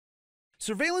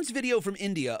Surveillance video from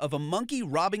India of a monkey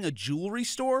robbing a jewelry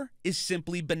store is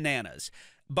simply bananas.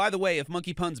 By the way, if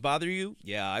monkey puns bother you,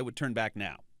 yeah, I would turn back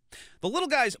now. The little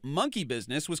guy's monkey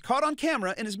business was caught on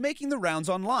camera and is making the rounds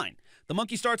online. The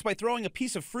monkey starts by throwing a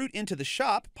piece of fruit into the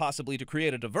shop, possibly to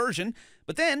create a diversion,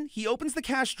 but then he opens the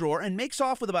cash drawer and makes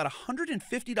off with about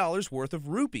 $150 worth of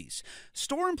rupees.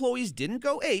 Store employees didn't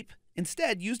go ape,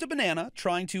 instead used a banana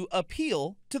trying to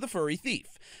appeal to the furry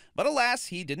thief. But alas,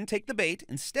 he didn't take the bait,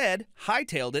 instead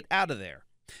hightailed it out of there.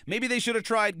 Maybe they should have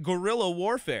tried guerrilla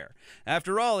warfare.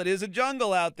 After all, it is a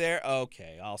jungle out there.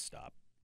 Okay, I'll stop.